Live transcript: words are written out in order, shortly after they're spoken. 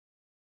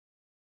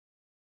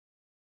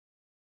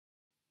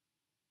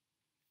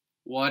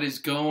What is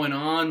going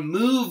on,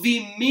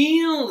 Movie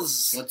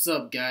Meals? What's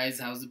up,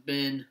 guys? How's it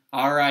been?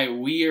 Alright,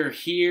 we are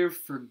here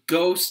for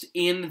Ghost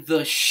in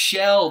the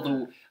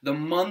Shell. The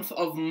month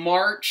of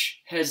March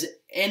has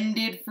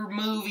ended for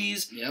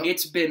movies. Yep.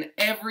 It's been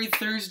every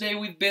Thursday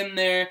we've been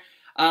there.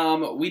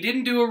 We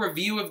didn't do a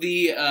review of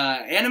the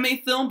anime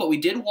film, but we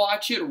did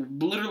watch it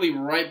literally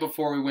right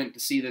before we went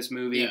to see this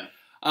movie.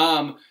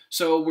 Yeah.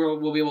 So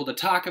we'll be able to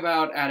talk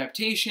about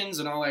adaptations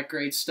and all that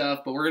great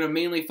stuff, but we're going to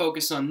mainly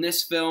focus on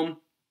this film.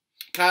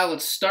 Kyle,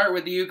 let's start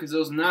with you because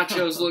those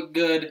nachos look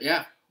good.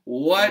 Yeah.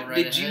 What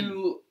did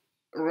you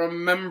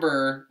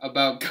remember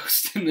about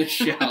Ghost in the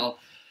Shell?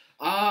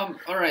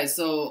 Alright,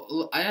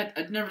 so I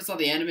never saw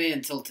the anime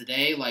until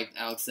today, like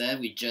Alex said,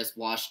 we just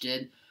watched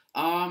it.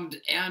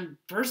 And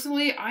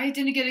personally, I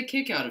didn't get a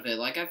kick out of it.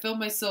 Like, I felt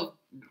myself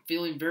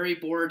feeling very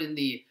bored in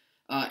the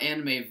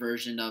anime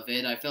version of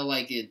it. I felt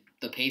like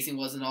the pacing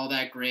wasn't all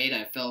that great.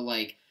 I felt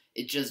like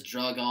it just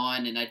drug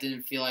on, and I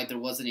didn't feel like there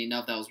wasn't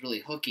enough that was really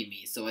hooking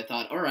me. So I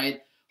thought,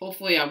 alright,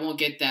 hopefully I won't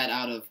get that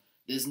out of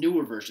this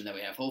newer version that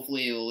we have.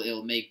 Hopefully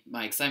it'll make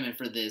my excitement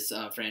for this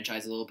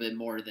franchise a little bit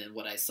more than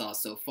what I saw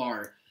so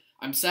far.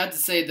 I'm sad to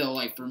say, though,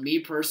 like, for me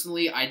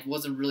personally, I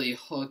wasn't really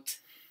hooked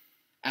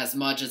as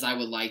much as I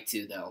would like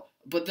to, though.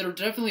 But there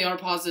definitely are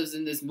positives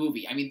in this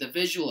movie. I mean, the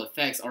visual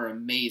effects are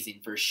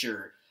amazing, for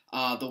sure.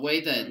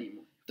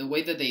 The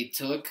way that they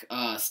took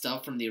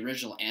stuff from the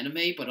original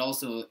anime, but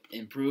also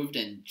improved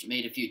and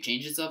made a few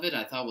changes of it,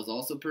 I thought was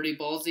also pretty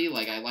ballsy.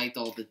 Like, I liked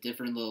all the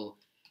different little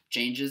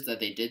changes that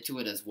they did to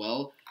it as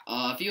well.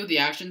 A few of the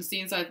action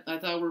scenes I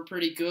thought were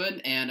pretty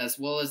good, and as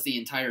well as the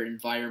entire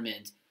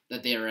environment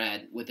that they are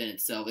at within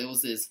itself. It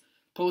was this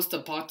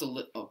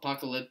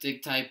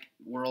post-apocalyptic type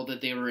world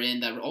that they were in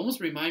that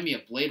almost reminded me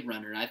of Blade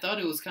Runner. And I thought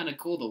it was kind of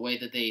cool the way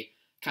that they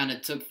kind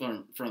of took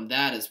from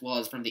that as well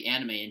as from the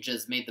anime and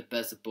just made the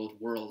best of both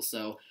worlds.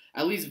 So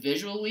at least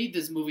visually,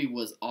 this movie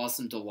was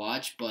awesome to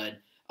watch, but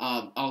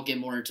I'll get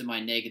more into my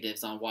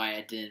negatives on why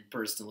I didn't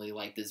personally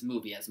like this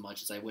movie as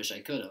much as I wish I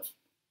could have.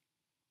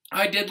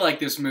 I did like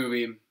this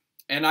movie,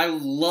 and I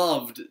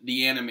loved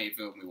the anime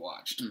film we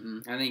watched.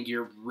 Mm-hmm. I think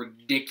you're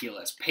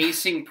ridiculous.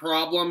 Pacing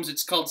problems,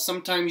 it's called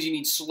sometimes you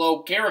need slow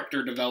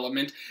character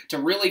development to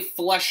really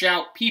flesh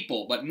out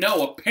people. But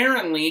no,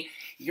 apparently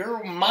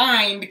your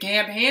mind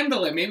can't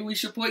handle it. Maybe we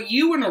should put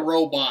you in a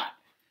robot.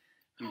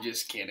 I'm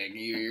just kidding.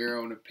 Your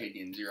own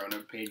opinion's your own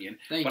opinion.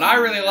 But I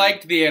really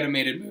liked the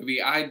animated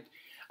movie. I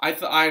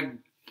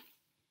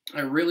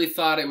really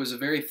thought it was a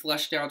very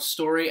fleshed out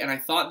story, and I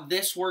thought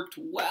this worked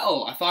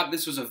well. I thought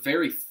this was a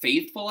very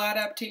faithful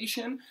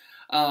adaptation.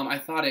 I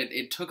thought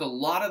it took a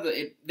lot of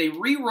they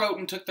rewrote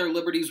and took their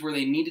liberties where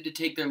they needed to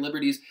take their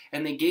liberties,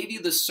 and they gave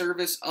you the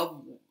service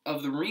of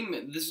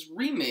this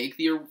remake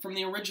from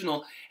the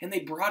original, and they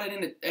brought it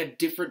in at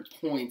different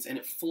points, and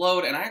it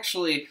flowed, and I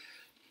actually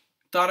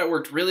thought it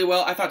worked really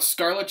well. I thought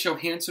Scarlett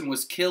Johansson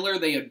was killer.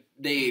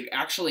 They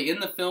actually, in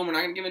the film, we're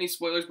not going to give any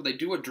spoilers, but they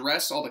do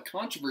address all the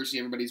controversy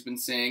everybody's been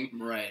saying.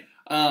 Right.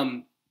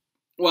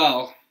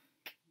 Well,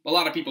 a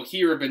lot of people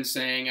here have been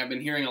saying, I've been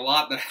hearing a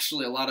lot that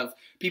actually a lot of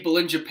people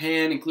in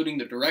Japan, including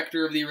the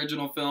director of the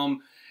original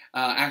film,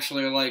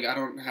 actually are like, I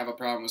don't have a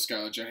problem with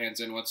Scarlett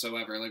Johansson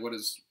whatsoever. Like,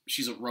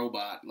 she's a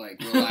robot.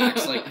 Like,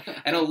 relax.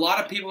 And a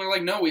lot of people are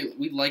like, no,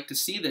 we'd like to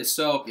see this.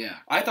 So Yeah.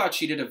 I thought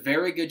she did a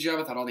very good job.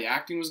 I thought all the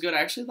acting was good.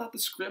 I actually thought the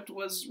script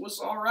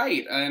was all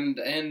right.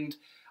 And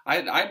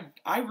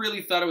I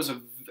really thought it was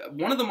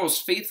one of the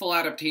most faithful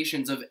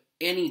adaptations of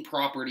any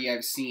property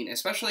I've seen,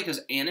 especially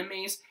because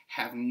animes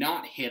have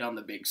not hit on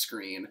the big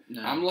screen.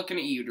 No. I'm looking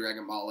at you,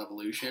 Dragon Ball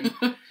Evolution.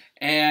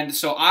 And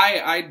so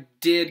I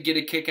did get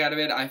a kick out of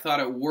it. I thought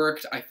it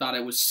worked. I thought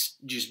it was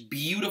just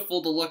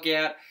beautiful to look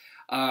at.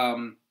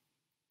 I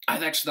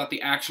actually thought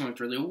the action looked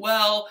really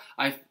well.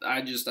 I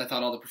thought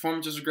all the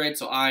performances were great,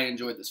 so I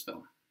enjoyed this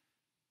film.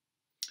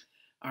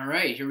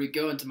 Alright, here we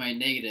go into my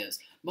negatives.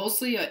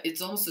 Mostly,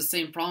 it's almost the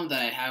same problem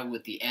that I have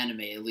with the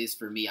anime, at least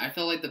for me. I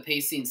felt like the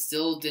pacing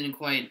still didn't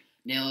quite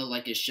nail it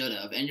like it should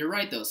have. And you're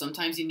right, though.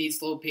 Sometimes you need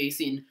slow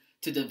pacing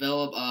to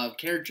develop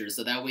characters,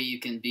 so that way you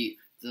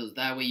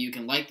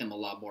can like them a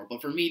lot more.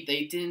 But for me,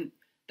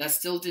 that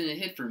still didn't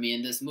hit for me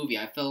in this movie.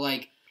 I felt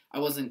like I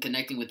wasn't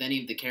connecting with any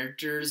of the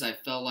characters. I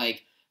felt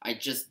like I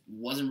just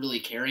wasn't really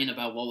caring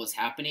about what was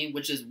happening,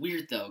 which is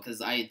weird, though,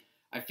 because I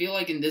feel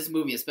like in this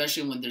movie,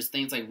 especially when there's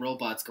things like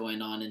robots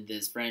going on in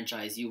this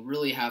franchise, you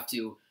really have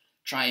to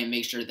try and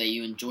make sure that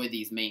you enjoy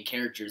these main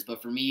characters.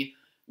 But for me,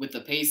 with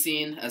the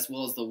pacing, as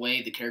well as the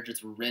way the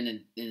characters were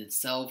written in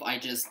itself, I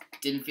just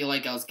didn't feel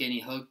like I was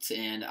getting hooked,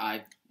 and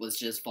I was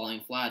just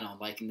falling flat on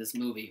liking this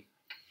movie.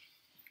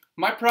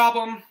 My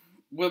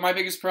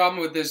biggest problem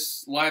with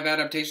this live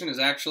adaptation is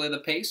actually the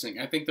pacing.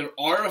 I think there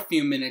are a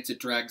few minutes it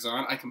drags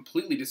on. I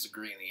completely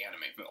disagree in the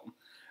anime film.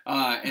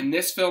 In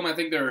this film, I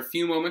think there are a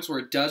few moments where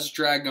it does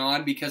drag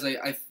on because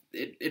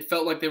it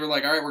felt like they were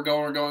like, all right, we're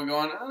going. Oh,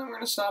 we're going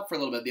to stop for a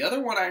little bit. The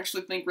other one I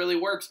actually think really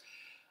works.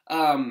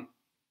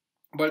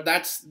 But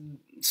that's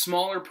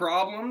smaller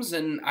problems,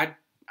 and I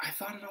I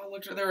thought it all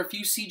looked. There were a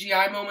few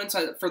CGI moments.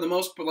 For the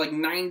most part, like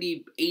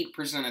 98%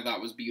 I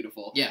thought was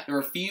beautiful. Yeah. There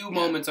were a few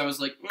moments I was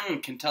like,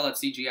 can tell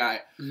it's CGI.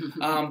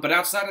 But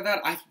outside of that,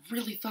 I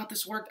really thought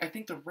this worked. I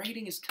think the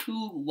rating is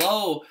too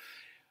low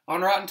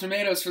on Rotten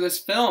Tomatoes for this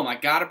film. I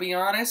gotta be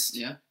honest.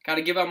 Yeah.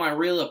 Gotta give out my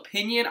real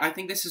opinion. I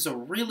think this is a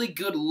really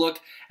good look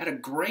at a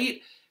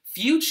great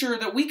future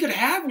that we could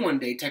have one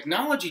day.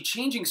 Technology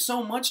changing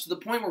so much to the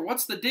point where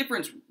what's the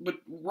difference with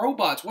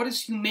robots? What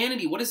is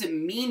humanity? What does it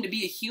mean to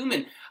be a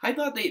human? I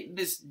thought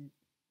this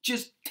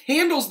just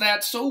handles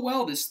that so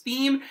well, this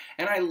theme,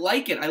 and I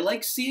like it. I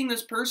like seeing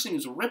this person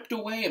who's ripped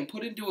away and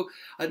put into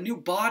a new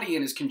body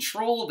and is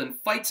controlled and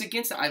fights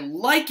against it. I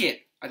like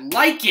it. I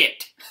like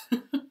it.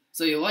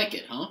 So you like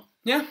it, huh?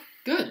 Yeah.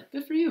 Good.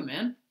 Good for you,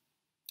 man.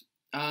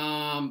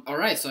 All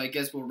right, so I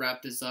guess we'll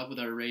wrap this up with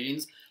our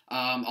ratings.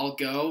 I'll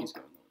go.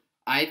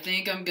 I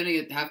think I'm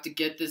gonna have to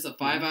get this a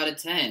 5 out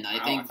of 10.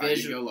 I think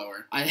go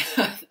lower.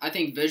 I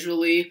think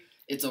visually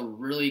it's a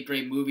really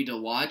great movie to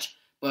watch.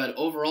 But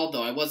overall,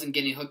 though, I wasn't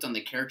getting hooked on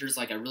the characters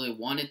like I really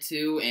wanted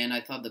to, and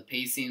I thought the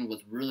pacing was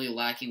really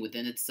lacking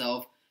within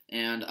itself.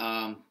 And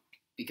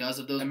because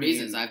of those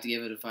reasons, I have to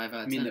give it a 5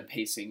 out of 10. I mean, the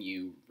pacing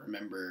you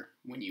remember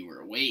when you were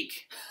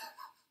awake.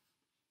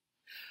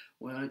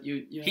 Well,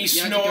 he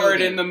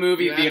snored in the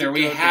movie theater.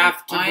 We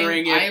have to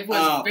bring it up. I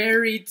was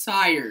very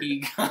tired.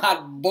 He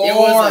got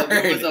bored.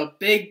 It was a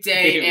big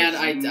day, and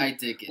I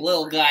did it.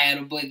 Little guy had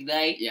a big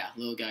day. Yeah,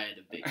 little guy had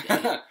a big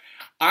day.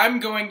 I'm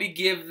going to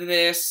give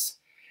this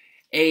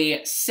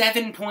a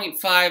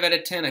 7.5 out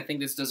of 10. I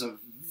think this does a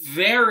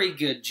very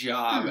good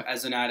job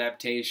as an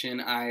adaptation.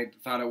 I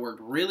thought it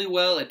worked really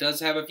well. It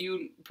does have a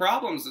few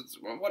problems. It's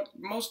what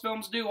most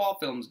films do, all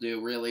films do,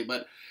 really,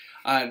 but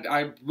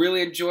I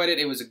really enjoyed it.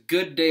 It was a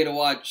good day to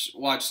watch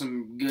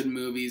some good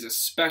movies,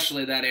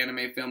 especially that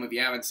anime film. If you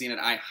haven't seen it,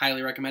 I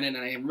highly recommend it,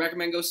 and I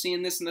recommend go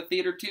seeing this in the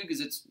theater too,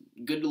 because it's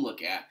good to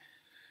look at,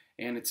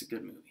 and it's a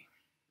good movie.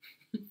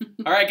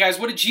 All right, guys,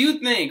 what did you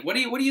think? What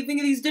do you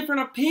think of these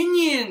different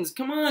opinions?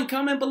 Come on,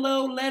 comment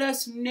below, let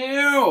us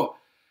know.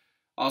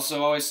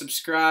 Also, always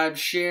subscribe,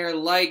 share,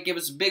 like, give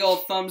us a big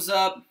old thumbs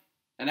up.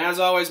 And as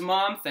always,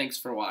 Mom, thanks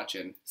for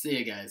watching. See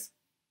you guys.